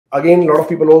Again, a lot of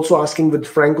people also asking with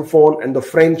Francophone and the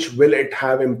French, will it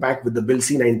have impact with the Bill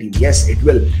C-19? Yes, it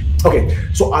will. Okay,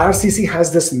 so IRCC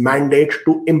has this mandate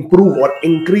to improve or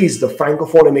increase the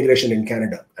Francophone immigration in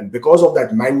Canada. And because of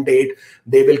that mandate,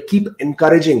 they will keep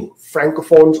encouraging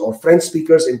Francophones or French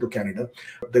speakers into Canada.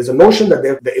 There's a notion that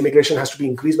the immigration has to be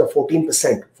increased by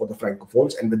 14% for the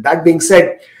Francophones. And with that being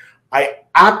said, I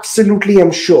absolutely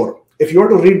am sure, if you were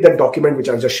to read that document, which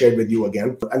I just shared with you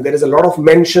again, and there is a lot of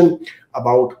mention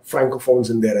about Francophones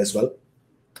in there as well,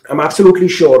 I'm absolutely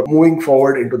sure moving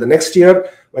forward into the next year,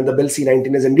 when the Bill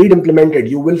C-19 is indeed implemented,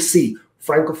 you will see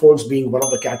Francophones being one of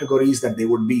the categories that they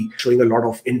would be showing a lot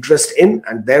of interest in.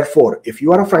 And therefore, if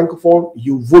you are a Francophone,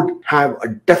 you would have a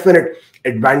definite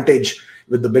advantage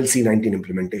with the Bill C-19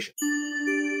 implementation.